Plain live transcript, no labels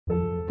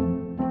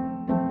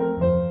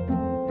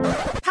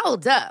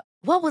Hold up.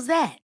 What was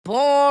that?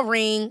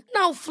 Boring.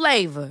 No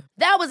flavor.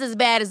 That was as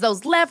bad as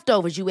those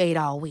leftovers you ate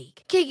all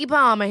week. Keke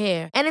Palmer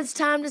here, and it's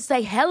time to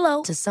say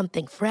hello to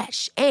something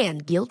fresh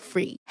and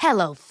guilt-free.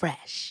 Hello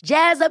Fresh.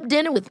 Jazz up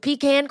dinner with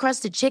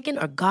pecan-crusted chicken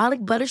or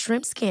garlic butter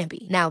shrimp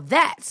scampi. Now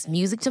that's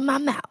music to my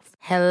mouth.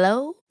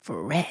 Hello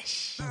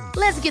Fresh.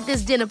 Let's get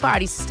this dinner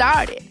party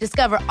started.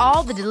 Discover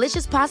all the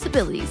delicious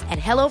possibilities at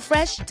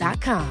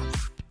hellofresh.com.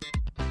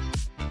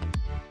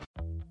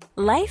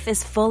 Life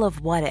is full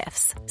of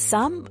what-ifs.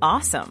 Some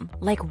awesome,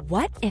 like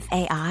what if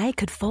AI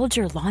could fold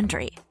your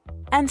laundry?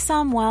 And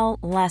some, well,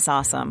 less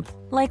awesome,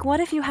 like what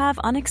if you have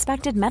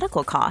unexpected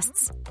medical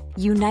costs?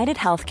 United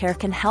Healthcare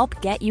can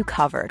help get you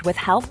covered with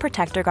Health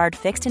Protector Guard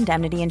fixed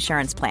indemnity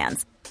insurance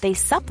plans. They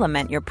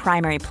supplement your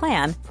primary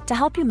plan to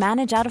help you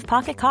manage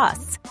out-of-pocket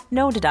costs.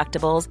 No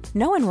deductibles,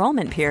 no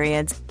enrollment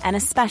periods, and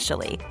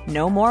especially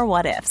no more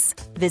what-ifs.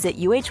 Visit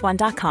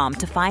uh1.com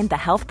to find the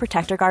Health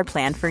Protector Guard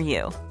plan for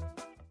you.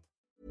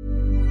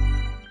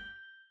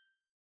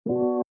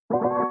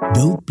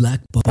 Dope Black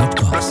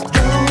Podcast.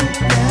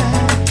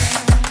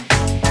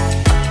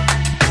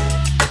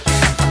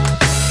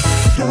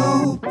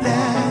 Dope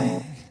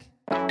Black.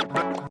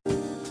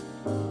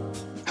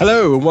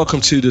 Hello and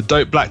welcome to the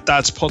Dope Black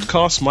Dads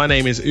podcast. My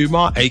name is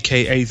Umar,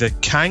 aka The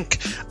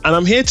Kank, and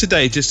I'm here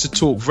today just to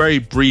talk very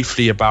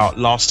briefly about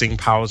lasting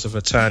powers of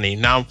attorney.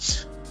 Now,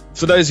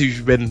 for those of you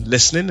who've been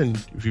listening and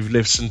if you've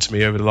listened to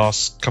me over the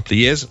last couple of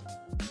years,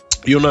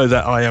 you'll know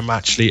that I am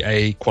actually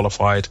a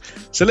qualified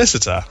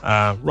solicitor.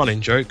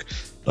 Running joke,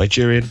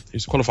 Nigerian,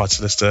 who's a qualified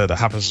solicitor that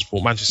happens to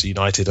support Manchester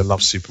United and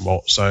loves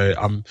Supermalt. So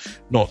I'm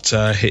not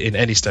hitting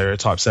any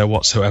stereotypes there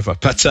whatsoever.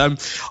 But I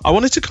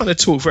wanted to kind of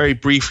talk very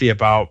briefly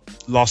about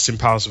lasting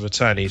powers of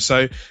attorney.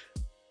 So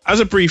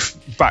as a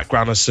brief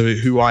background as to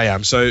who I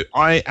am. So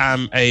I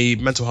am a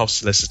mental health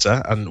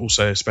solicitor and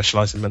also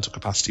specialise in mental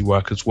capacity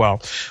work as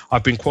well.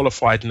 I've been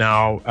qualified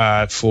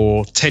now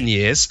for 10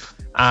 years.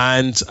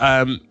 And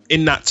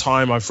in that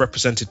time, I've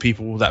represented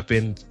people that have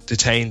been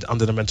detained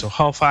under the Mental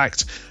Health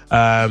Act.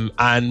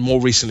 And more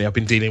recently, I've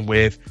been dealing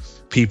with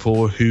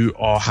people who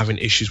are having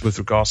issues with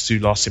regards to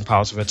lasting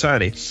powers of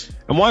attorney.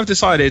 And why I've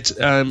decided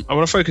I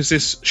want to focus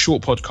this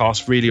short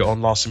podcast really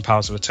on lasting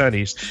powers of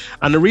attorneys.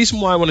 And the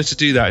reason why I wanted to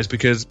do that is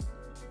because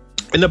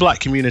in the Black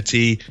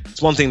community,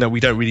 it's one thing that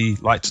we don't really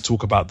like to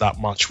talk about that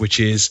much,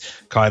 which is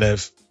kind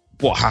of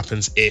what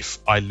happens if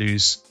I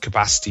lose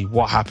capacity?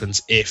 What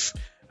happens if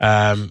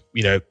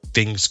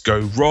things go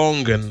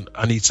wrong and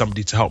I need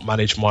somebody to help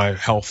manage my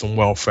health and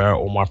welfare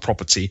or my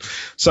property.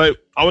 So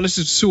I wanted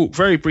to talk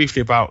very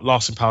briefly about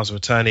lasting powers of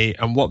attorney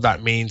and what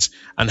that means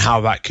and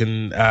how that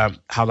can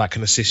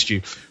assist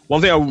you. One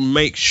thing I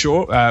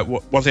will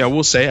one thing I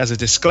will say as a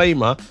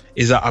disclaimer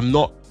is that I'm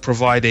not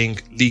providing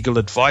legal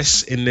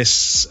advice in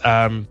this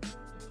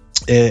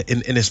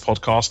in this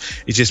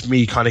podcast. It's just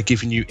me kind of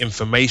giving you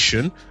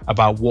information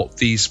about what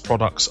these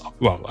products,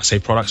 well, I say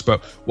products,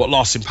 but what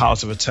lasting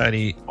powers of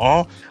attorney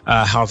are,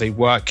 how they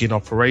work in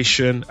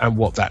operation and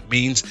what that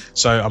means.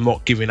 So I'm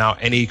not giving out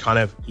any kind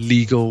of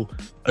legal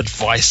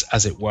advice,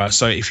 as it were.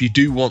 So if you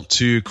do want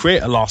to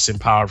create a lasting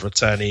power of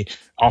attorney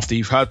after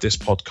you've heard this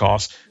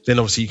podcast, then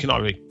obviously you can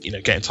either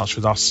get in touch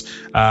with us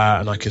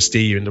and I can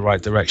steer you in the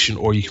right direction,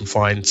 or you can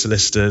find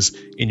solicitors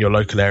in your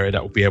local area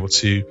that will be able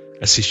to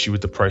assist you with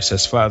the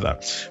process further.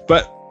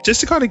 But just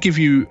to kind of give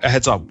you a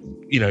heads up,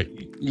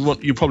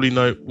 you probably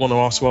want to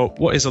ask, well,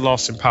 what is a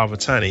lasting power of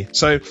attorney?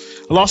 So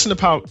a lasting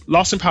power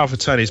of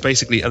attorney is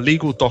basically a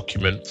legal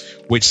document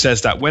which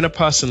says that when a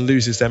person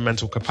loses their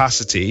mental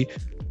capacity,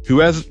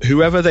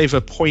 whoever they've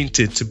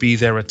appointed to be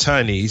their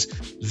attorneys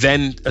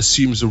then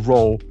assumes a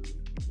role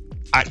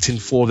acting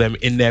for them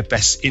in their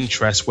best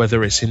interest,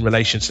 whether it's in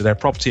relation to their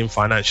property and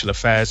financial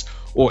affairs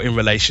or in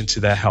relation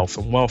to their health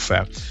and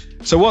welfare.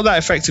 So what that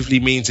effectively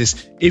means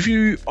is if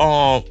you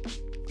are,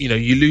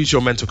 you lose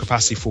your mental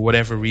capacity for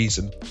whatever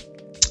reason,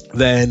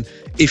 then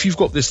if you've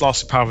got this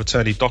lasting power of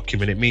attorney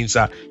document, it means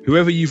that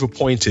whoever you've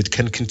appointed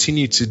can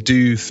continue to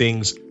do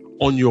things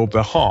on your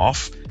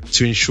behalf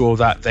to ensure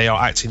that they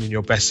are acting in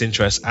your best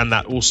interest, and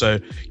that also,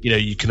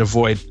 you can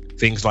avoid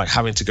things like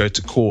having to go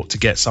to court to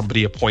get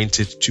somebody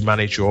appointed to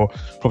manage your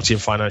property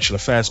and financial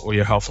affairs or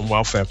your health and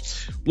welfare.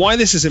 Why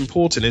this is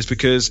important is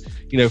because,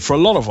 for a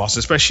lot of us,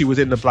 especially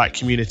within the Black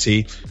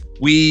community,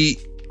 we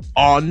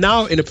are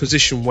now in a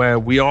position where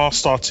we are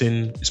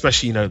starting,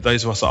 especially,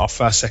 those of us that are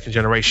first, second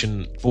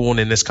generation born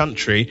in this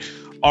country,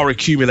 are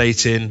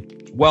accumulating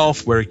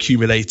wealth, we're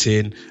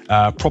accumulating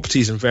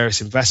properties and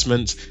various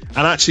investments.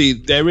 And actually,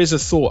 there is a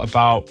thought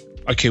about,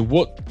 okay,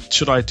 what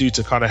should I do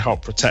to kind of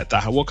help protect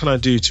that? What can I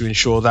do to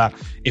ensure that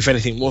if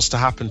anything was to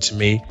happen to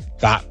me,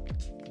 that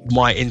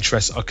my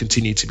interests are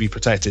continued to be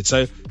protected?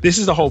 So this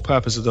is the whole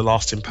purpose of the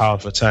lasting power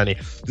of attorney.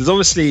 There's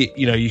obviously,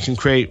 you can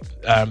create,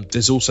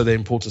 there's also the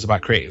importance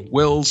about creating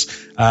wills,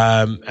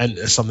 and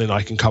it's something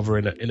I can cover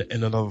in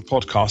another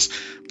podcast.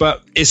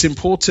 But it's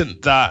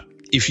important that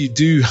if you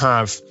do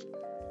have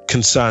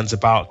concerns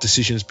about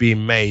decisions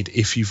being made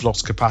if you've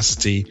lost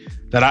capacity,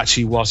 that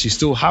actually whilst you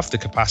still have the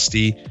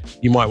capacity,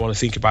 you might want to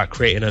think about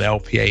creating an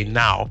LPA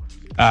now,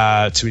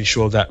 to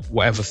ensure that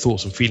whatever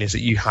thoughts and feelings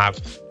that you have,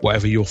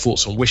 whatever your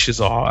thoughts and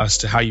wishes are as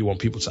to how you want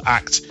people to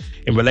act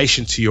in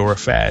relation to your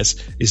affairs,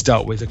 is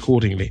dealt with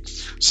accordingly.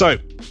 So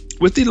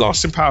with the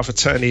lasting power of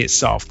attorney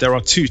itself, there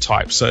are two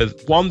types. So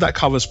one that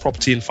covers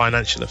property and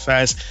financial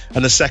affairs,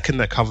 and the second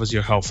that covers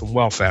your health and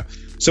welfare.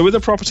 So with the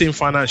property and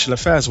financial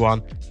affairs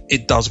one,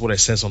 it does what it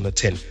says on the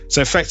tin.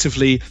 So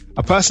effectively,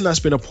 a person that's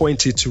been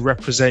appointed to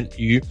represent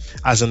you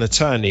as an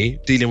attorney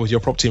dealing with your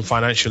property and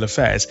financial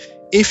affairs,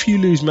 if you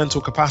lose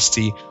mental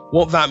capacity,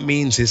 what that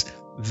means is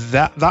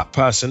that that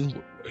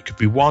person, it could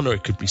be one or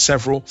it could be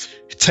several,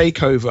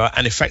 take over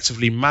and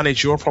effectively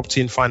manage your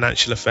property and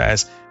financial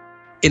affairs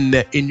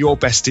in your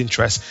best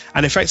interest,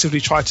 and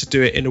effectively try to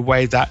do it in a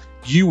way that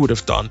you would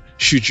have done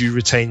should you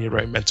retain your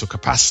own mental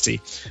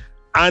capacity.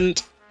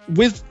 And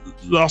with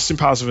lasting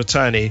powers of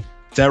attorney,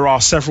 there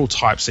are several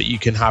types that you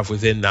can have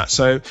within that.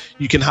 So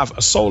you can have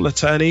a sole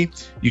attorney,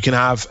 you can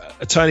have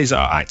attorneys that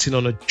are acting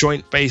on a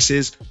joint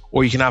basis,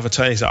 or you can have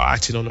attorneys that are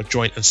acting on a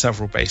joint and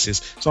several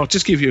bases. So I'll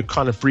just give you a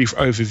kind of brief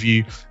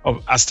overview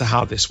as to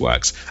how this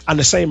works. And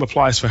the same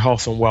applies for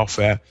health and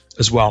welfare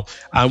as well.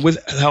 And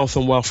with health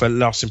and welfare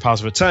lasting powers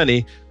of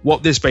attorney,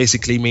 what this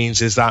basically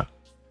means is that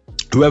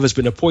whoever's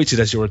been appointed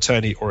as your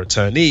attorney or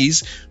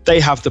attorneys,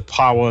 they have the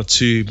power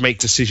to make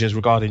decisions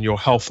regarding your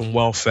health and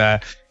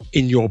welfare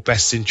in your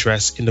best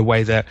interest in the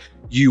way that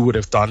you would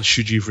have done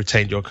should you've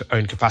retained your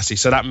own capacity.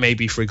 So that may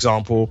be, for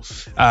example,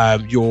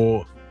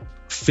 your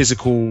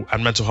physical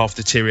and mental health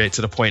deteriorate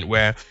to the point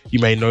where you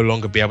may no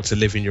longer be able to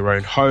live in your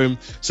own home.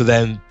 So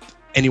then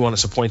anyone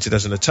that's appointed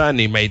as an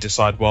attorney may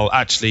decide, well,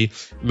 actually,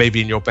 maybe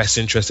in your best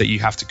interest that you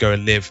have to go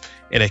and live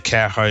in a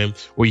care home,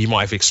 or you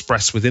might have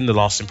expressed within the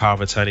lasting power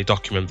of attorney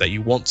document that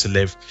you want to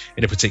live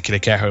in a particular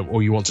care home,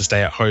 or you want to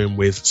stay at home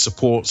with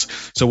support.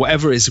 So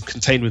whatever is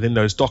contained within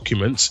those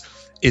documents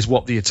is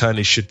what the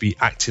attorney should be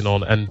acting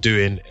on and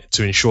doing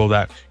to ensure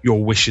that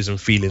your wishes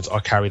and feelings are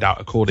carried out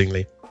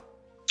accordingly.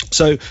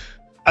 So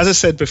as I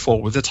said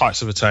before, with the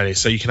types of attorneys,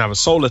 so you can have a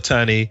sole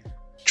attorney,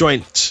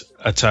 joint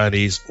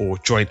attorneys, or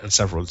joint and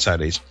several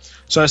attorneys.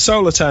 So a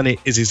sole attorney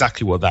is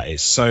exactly what that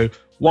is. So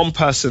one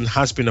person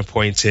has been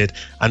appointed,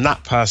 and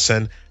that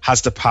person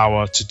has the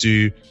power to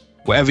do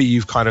whatever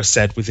you've kind of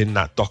said within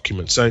that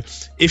document. So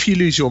if you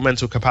lose your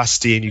mental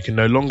capacity and you can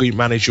no longer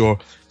manage your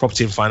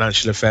property and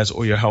financial affairs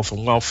or your health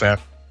and welfare,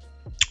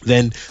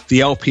 then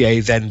the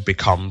LPA then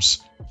becomes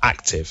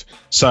active.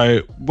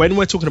 So when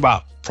we're talking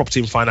about property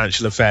and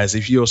financial affairs,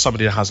 if you're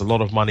somebody that has a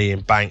lot of money in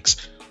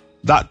banks,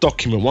 that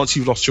document, once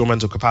you've lost your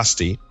mental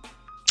capacity,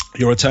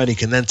 your attorney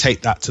can then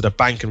take that to the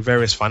bank and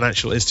various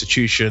financial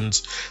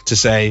institutions to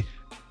say,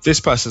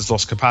 this person's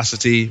lost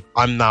capacity,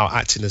 I'm now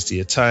acting as the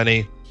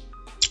attorney.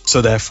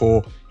 So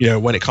therefore,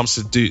 when it comes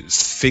to do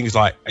things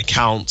like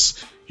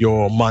accounts,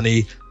 your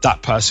money,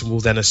 that person will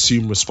then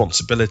assume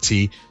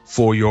responsibility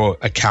for your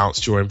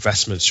accounts, your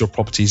investments, your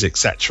properties,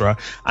 etc.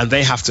 And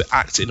they have to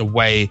act in a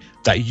way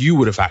that you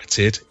would have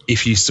acted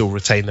if you still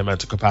retain the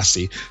mental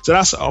capacity. So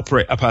that's a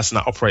person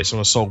that operates on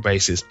a sole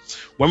basis.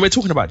 When we're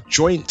talking about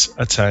joint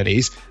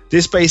attorneys,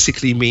 this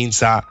basically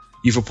means that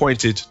you've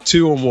appointed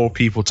two or more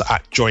people to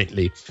act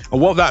jointly. And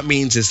what that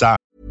means is that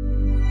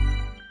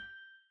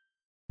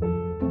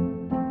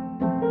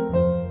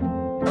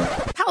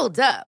Hold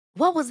up.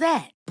 What was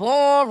that?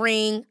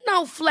 Boring.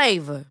 No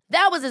flavor.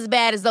 That was as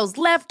bad as those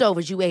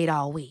leftovers you ate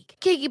all week.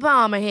 Keke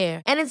Palmer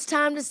here, and it's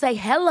time to say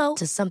hello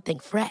to something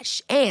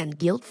fresh and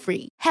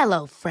guilt-free.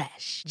 Hello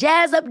Fresh.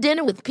 Jazz up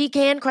dinner with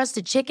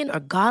pecan-crusted chicken or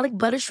garlic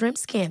butter shrimp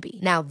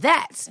scampi. Now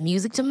that's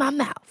music to my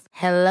mouth.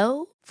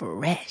 Hello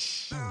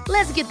Fresh.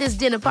 Let's get this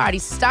dinner party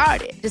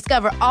started.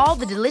 Discover all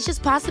the delicious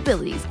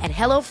possibilities at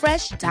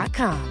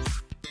HelloFresh.com.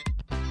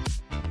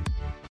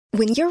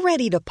 When you're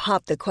ready to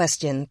pop the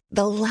question,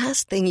 the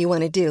last thing you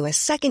want to do is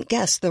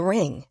second-guess the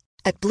ring.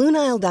 At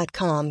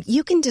BlueNile.com,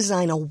 you can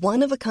design a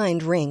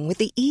one-of-a-kind ring with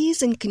the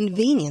ease and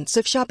convenience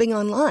of shopping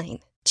online.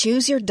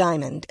 Choose your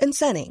diamond and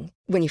setting.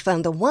 When you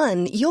find the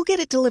one, you'll get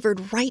it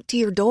delivered right to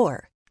your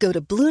door. Go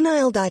to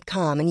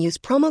BlueNile.com and use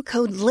promo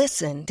code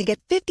LISTEN to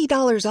get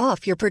 $50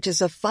 off your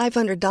purchase of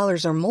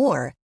 $500 or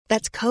more.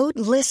 That's code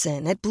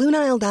LISTEN at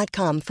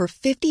BlueNile.com for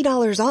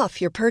 $50 off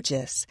your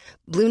purchase.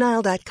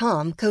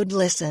 BlueNile.com, code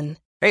LISTEN.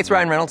 Hey, it's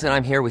Ryan Reynolds, and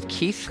I'm here with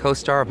Keith,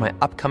 co-star of my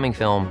upcoming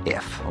film,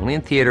 If, only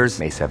in theaters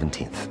May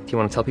 17th. Do you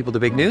want to tell people the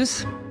big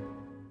news?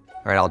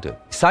 All right, I'll do it.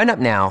 Sign up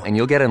now and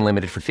you'll get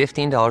unlimited for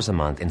 $15 a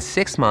month and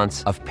 6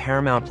 months of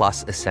Paramount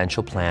Plus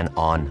Essential Plan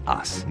on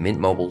us.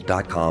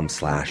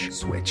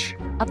 MintMobile.com/switch.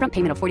 Upfront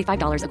payment of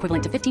 $45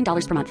 equivalent to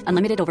 $15 per month.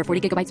 Unlimited over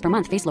 40 gigabytes per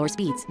month. Face lower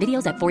speeds.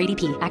 Videos at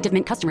 480p. Active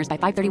Mint customers by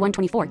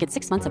 531.24 get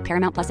 6 months of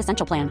Paramount Plus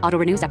Essential Plan. Auto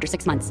renews after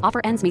 6 months. Offer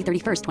ends May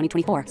 31st,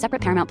 2024.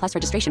 Separate Paramount Plus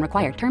registration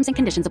required. Terms and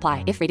conditions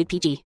apply if rated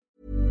PG.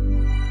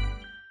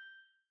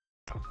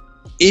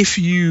 If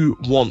you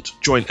want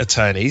joint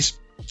attorneys,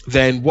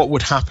 then what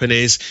would happen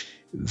is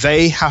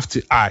they have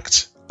to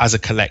act as a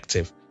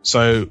collective.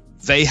 So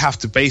they have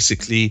to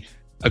basically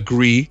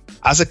agree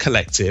as a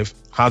collective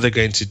how they're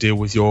going to deal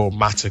with your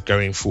matter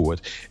going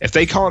forward. If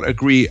they can't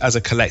agree as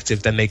a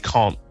collective, then they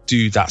can't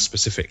do that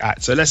specific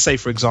act. So let's say,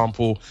 for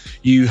example,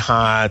 you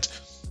had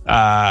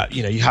I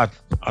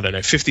don't know,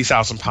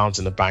 £50,000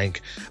 in the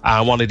bank,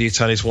 and one of the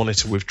attorneys wanted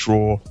to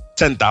withdraw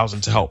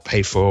 $10,000 to help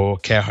pay for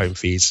care home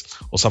fees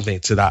or something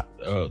to that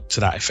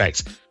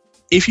effect.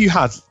 If you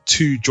had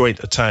two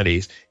joint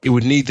attorneys, it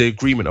would need the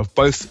agreement of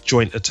both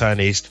joint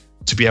attorneys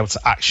to be able to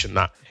action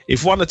that.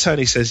 If one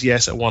attorney says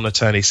yes and one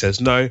attorney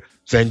says no,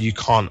 then you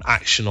can't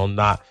action on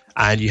that,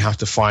 and you have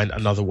to find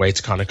another way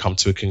to kind of come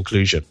to a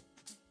conclusion.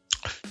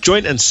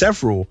 Joint and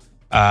several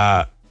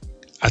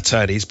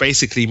attorneys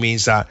basically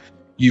means that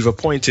you've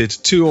appointed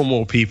two or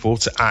more people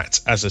to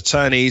act as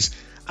attorneys,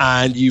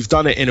 and you've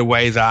done it in a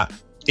way that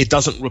it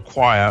doesn't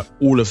require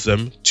all of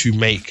them to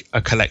make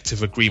a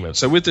collective agreement.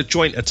 So with the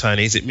joint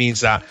attorneys, it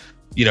means that,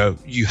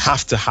 you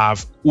have to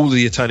have all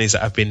the attorneys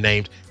that have been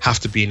named have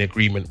to be in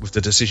agreement with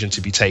the decision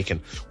to be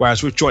taken.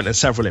 Whereas with joint and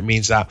several, it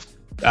means that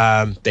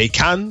they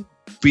can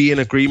be in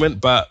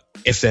agreement, but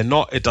if they're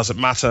not, it doesn't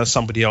matter.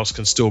 Somebody else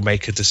can still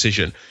make a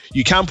decision.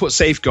 You can put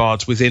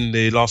safeguards within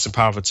the lasting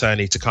power of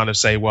attorney to kind of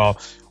say, well,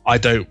 I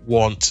don't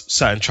want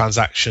certain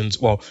transactions,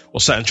 or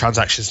certain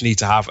transactions need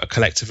to have a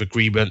collective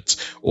agreement,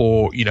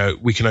 or,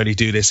 we can only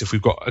do this if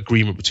we've got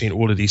agreement between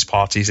all of these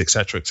parties, et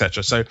cetera, et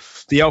cetera. So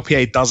the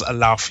LPA does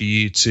allow for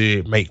you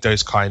to make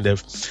those kind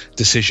of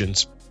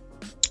decisions.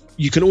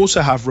 You can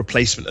also have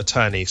replacement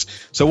attorneys.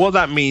 So what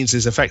that means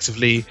is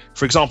effectively,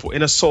 for example,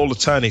 in a sole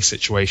attorney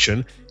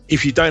situation,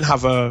 if you don't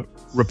have a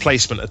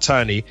replacement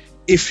attorney,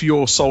 if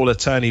your sole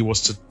attorney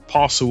was to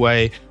pass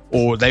away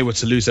or they were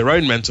to lose their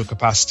own mental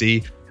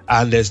capacity,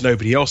 and there's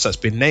nobody else that's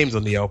been named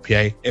on the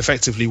LPA,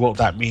 effectively what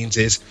that means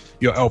is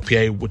your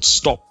LPA would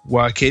stop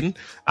working,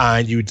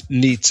 and you'd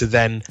need to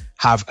then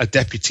have a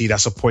deputy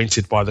that's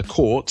appointed by the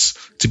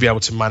courts to be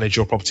able to manage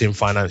your property and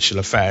financial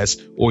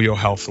affairs or your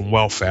health and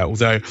welfare.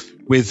 Although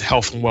with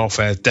health and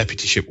welfare,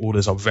 deputyship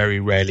orders are very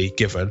rarely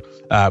given.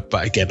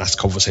 But again, that's a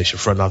conversation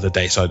for another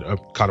day. So I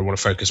kind of want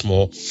to focus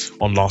more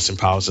on lasting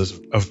powers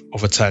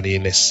of attorney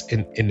in this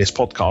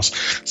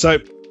podcast. So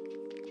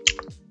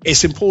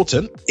it's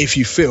important, if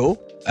you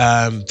feel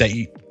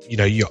that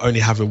you're only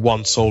having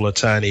one sole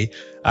attorney,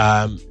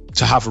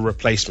 to have a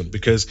replacement,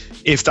 because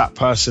if that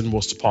person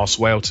was to pass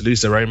away or to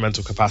lose their own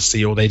mental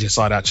capacity, or they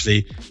decide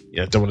actually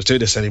don't want to do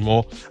this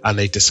anymore and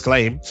they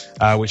disclaim,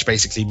 which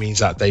basically means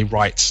that they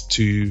write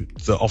to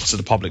the Office of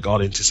the Public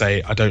Guardian to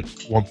say, I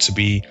don't want to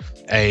be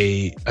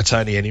a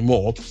attorney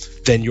anymore,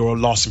 then your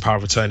lasting power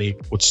of attorney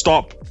would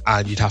stop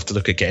and you'd have to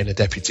look at getting a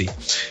deputy.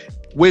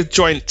 With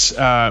joint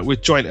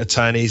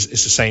attorneys,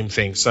 it's the same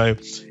thing. So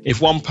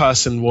if one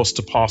person was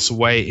to pass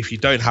away, if you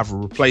don't have a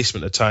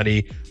replacement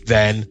attorney,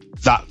 then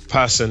that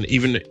person,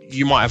 even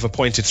you might have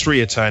appointed 3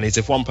 attorneys.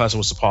 If one person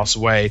was to pass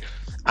away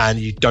and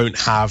you don't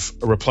have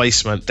a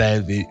replacement,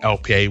 then the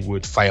LPA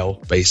would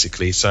fail,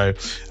 basically. So,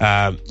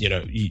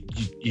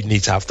 you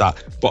need to have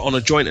that. But on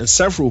a joint and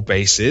several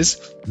basis,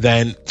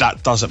 then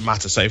that doesn't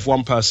matter. So if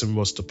one person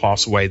was to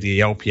pass away,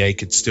 the LPA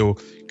could still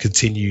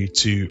continue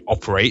to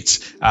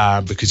operate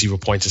because you've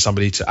appointed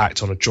somebody to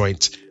act on a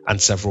joint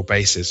and several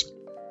basis.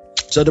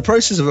 So the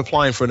process of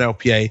applying for an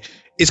LPA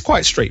is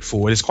quite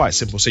straightforward. It's quite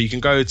simple. So you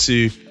can go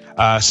to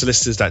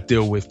solicitors that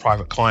deal with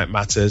private client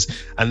matters,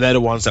 and they're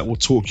the ones that will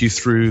talk you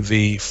through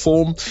the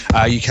form.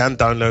 You can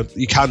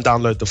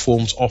download the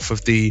forms off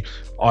of the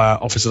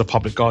Office of the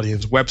Public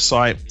Guardian's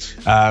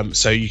website,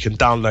 so you can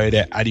download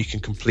it and you can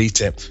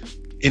complete it.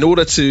 In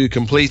order to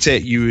complete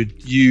it,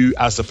 you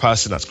as the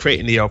person that's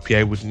creating the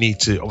LPA would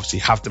need to obviously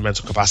have the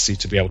mental capacity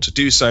to be able to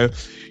do so.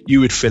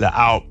 You would fill it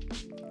out,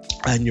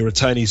 and your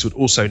attorneys would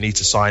also need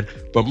to sign.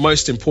 But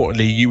most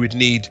importantly, you would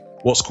need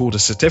what's called a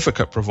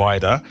certificate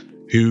provider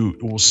who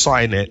will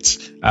sign it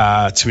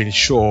to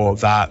ensure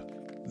that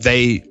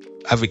they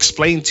have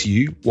explained to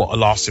you what a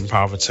lasting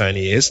power of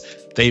attorney is.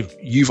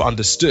 You've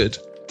understood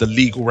the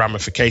legal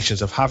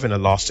ramifications of having a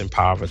lasting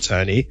power of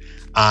attorney,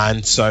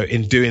 and so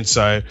in doing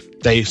so,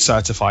 they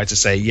certify to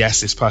say,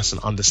 yes, this person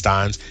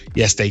understands,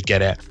 yes, they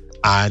get it,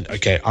 and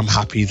okay, I'm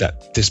happy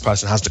that this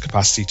person has the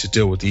capacity to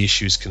deal with the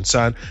issues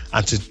concerned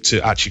and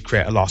to actually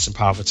create a lasting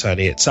power of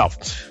attorney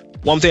itself.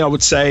 One thing I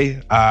would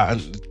say,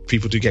 and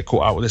people do get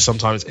caught out with this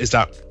sometimes, is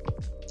that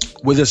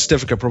with a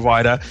certificate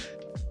provider,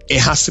 it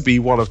has to be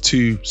one of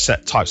 2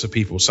 set types of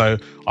people. So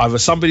either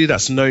somebody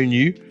that's known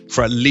you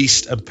for at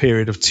least a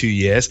period of 2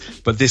 years,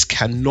 but this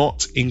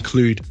cannot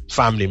include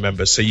family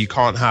members. So you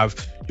can't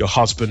have your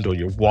husband or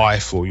your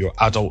wife or your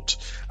adult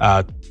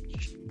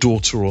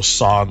daughter or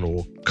son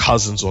or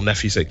cousins or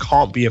nephews. It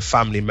can't be a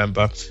family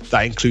member.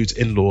 That includes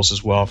in-laws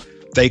as well.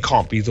 They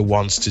can't be the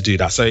ones to do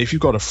that. So if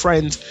you've got a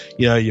friend,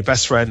 your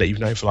best friend that you've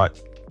known for like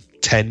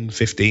 10,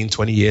 15,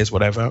 20 years,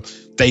 whatever,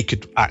 they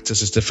could act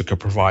as a certificate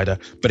provider,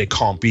 but it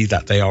can't be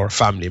that they are a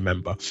family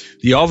member.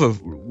 The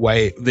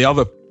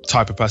other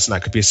type of person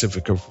that could be a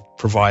certificate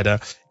provider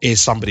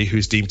is somebody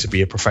who's deemed to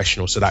be a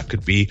professional. So that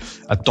could be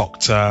a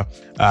doctor,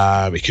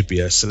 it could be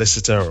a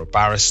solicitor or a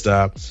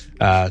barrister,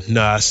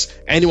 nurse,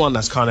 anyone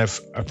that's kind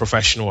of a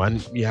professional,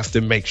 and you have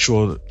to make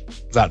sure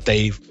that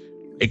they've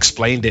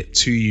explained it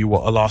to you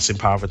what a lasting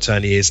power of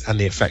attorney is and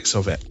the effects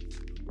of it.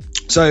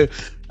 So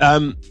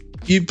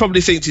You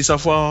probably think to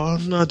yourself, well,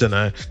 I don't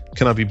know,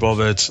 can I be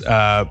bothered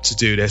to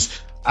do this?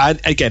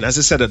 And again, as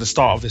I said at the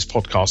start of this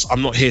podcast,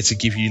 I'm not here to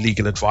give you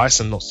legal advice.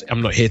 I'm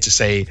not here to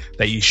say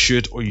that you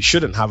should or you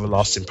shouldn't have a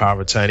lasting power of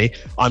attorney.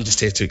 I'm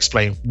just here to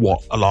explain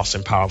what a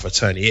lasting power of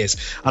attorney is.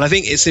 And I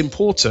think it's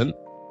important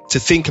to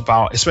think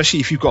about, especially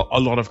if you've got a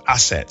lot of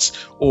assets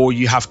or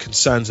you have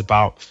concerns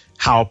about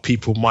how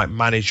people might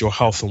manage your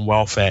health and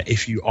welfare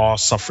if you are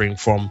suffering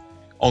from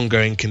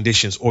ongoing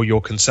conditions, or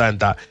you're concerned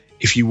that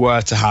if you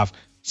were to have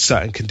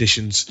certain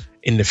conditions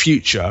in the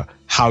future,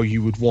 how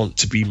you would want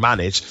to be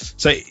managed.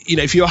 So,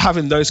 if you're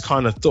having those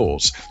kind of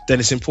thoughts, then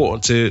it's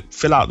important to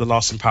fill out the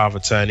lasting power of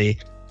attorney,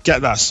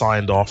 get that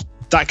signed off.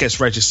 That gets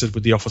registered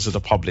with the Office of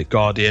the Public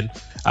Guardian.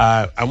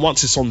 And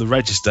once it's on the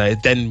register,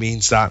 it then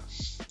means that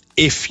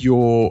if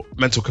your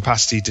mental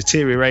capacity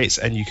deteriorates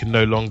and you can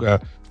no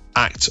longer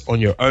act on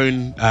your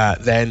own,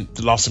 then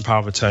the lasting power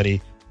of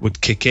attorney would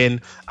kick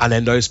in, and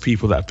then those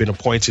people that have been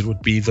appointed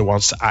would be the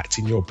ones to act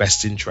in your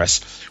best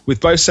interest.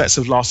 With both sets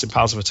of lasting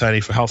powers of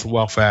attorney for health and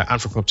welfare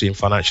and for property and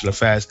financial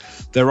affairs,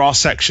 there are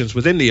sections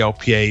within the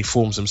LPA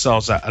forms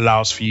themselves that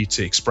allows for you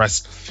to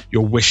express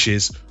your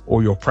wishes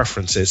or your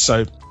preferences.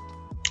 So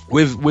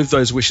with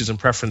those wishes and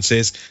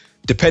preferences,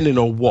 depending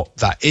on what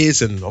that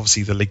is, and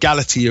obviously the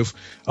legality of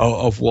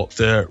what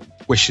the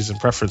wishes and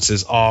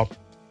preferences are,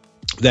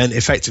 then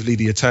effectively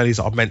the attorneys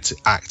are meant to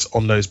act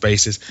on those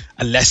bases,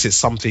 unless it's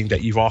something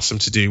that you've asked them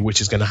to do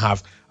which is going to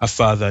have a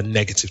further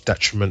negative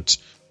detriment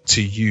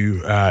to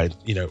you,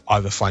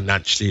 either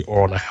financially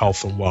or on a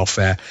health and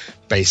welfare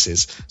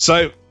basis.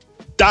 So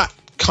that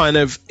kind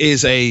of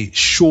is a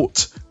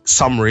short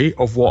summary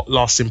of what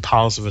lasting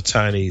powers of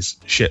attorneys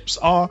ships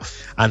are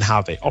and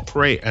how they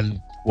operate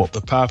and what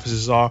the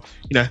purposes are.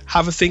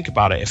 Have a think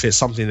about it if it's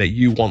something that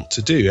you want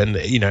to do, and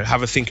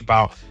have a think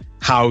about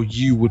how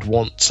you would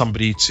want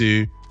somebody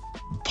to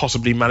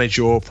possibly manage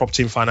your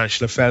property and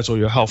financial affairs or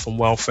your health and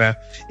welfare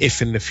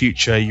if in the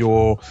future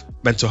your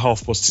mental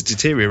health was to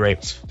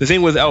deteriorate. The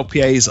thing with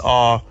LPAs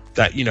are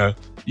that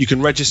you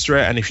can register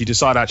it, and if you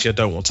decide actually I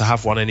don't want to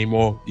have one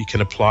anymore, you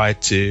can apply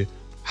to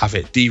have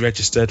it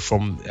deregistered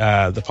from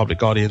the Public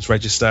Guardian's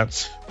register.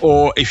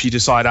 Or if you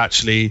decide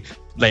actually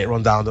later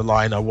on down the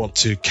line I want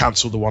to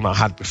cancel the one I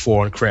had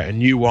before and create a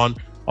new one,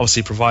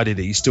 obviously provided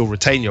that you still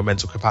retain your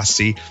mental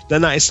capacity,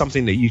 then that is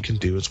something that you can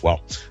do as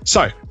well.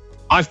 So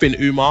I've been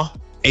Umar,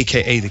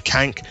 aka the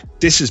Kank.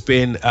 This has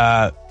been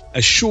a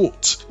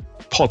short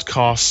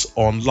podcast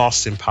on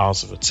lasting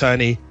powers of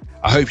attorney.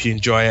 I hope you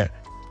enjoy it.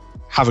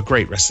 Have a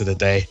great rest of the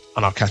day,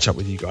 and I'll catch up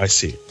with you guys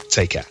soon.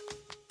 Take care.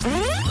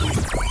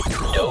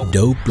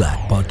 Dope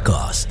Black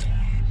Podcast.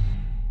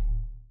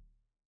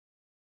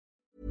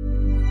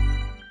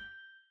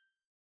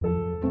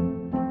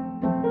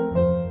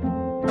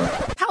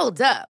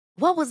 Hold up.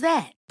 What was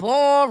that?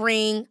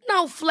 Boring.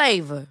 No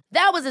flavor.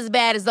 That was as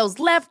bad as those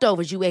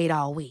leftovers you ate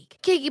all week.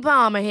 Keke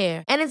Palmer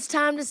here, and it's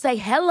time to say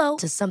hello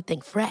to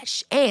something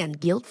fresh and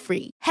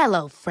guilt-free.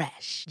 Hello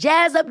Fresh.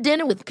 Jazz up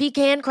dinner with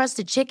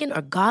pecan-crusted chicken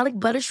or garlic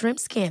butter shrimp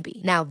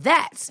scampi. Now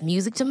that's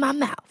music to my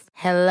mouth.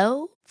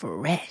 Hello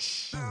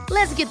Fresh.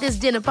 Let's get this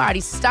dinner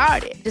party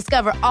started.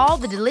 Discover all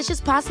the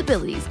delicious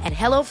possibilities at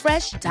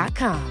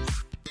HelloFresh.com.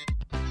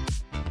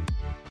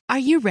 Are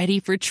you ready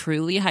for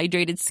truly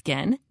hydrated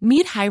skin?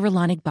 Meet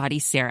Hyaluronic Body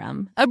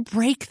Serum, a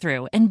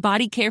breakthrough in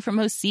body care from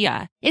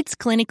Osea. It's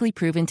clinically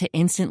proven to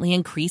instantly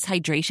increase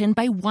hydration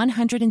by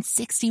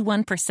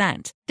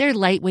 161%. Their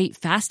lightweight,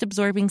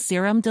 fast-absorbing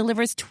serum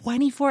delivers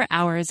 24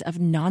 hours of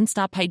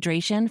nonstop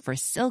hydration for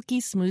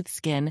silky smooth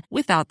skin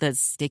without the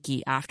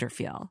sticky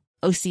afterfeel.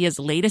 Osea's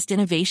latest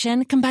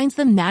innovation combines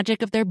the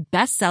magic of their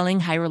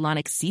best-selling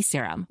Hyaluronic Sea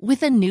Serum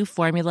with a new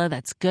formula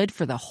that's good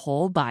for the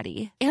whole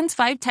body and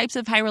 5 types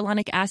of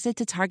hyaluronic acid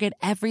to target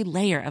every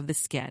layer of the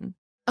skin.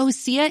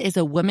 Osea is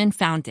a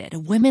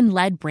women-founded,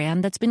 women-led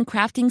brand that's been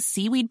crafting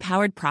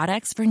seaweed-powered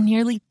products for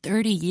nearly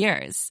 30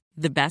 years.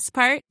 The best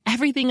part?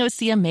 Everything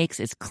Osea makes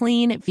is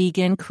clean,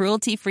 vegan,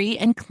 cruelty-free,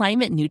 and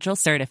climate-neutral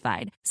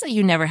certified, so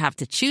you never have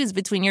to choose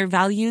between your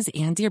values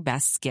and your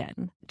best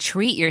skin.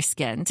 Treat your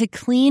skin to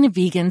clean,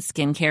 vegan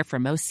skincare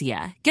from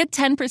Osea. Get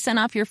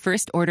 10% off your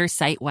first order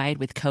site-wide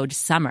with code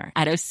SUMMER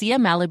at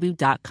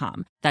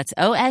OseaMalibu.com. That's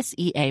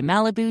OSEA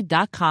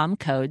Malibu.com,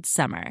 code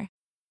SUMMER.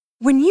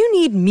 When you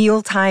need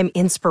mealtime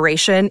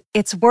inspiration,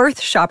 it's worth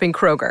shopping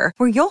Kroger,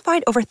 where you'll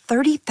find over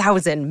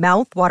 30,000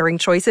 mouth-watering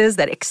choices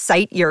that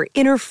excite your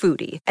inner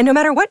foodie. And no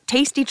matter what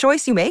tasty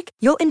choice you make,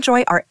 you'll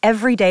enjoy our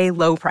everyday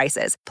low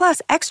prices,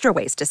 plus extra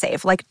ways to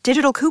save, like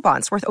digital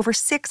coupons worth over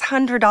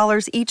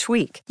 $600 each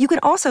week. You can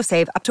also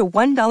save up to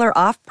 $1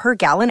 off per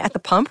gallon at the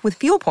pump with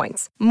fuel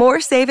points.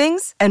 More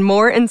savings and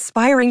more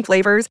inspiring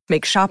flavors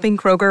make shopping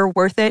Kroger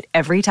worth it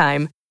every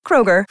time.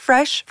 Kroger,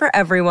 fresh for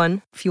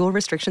everyone. Fuel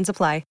restrictions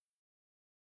apply.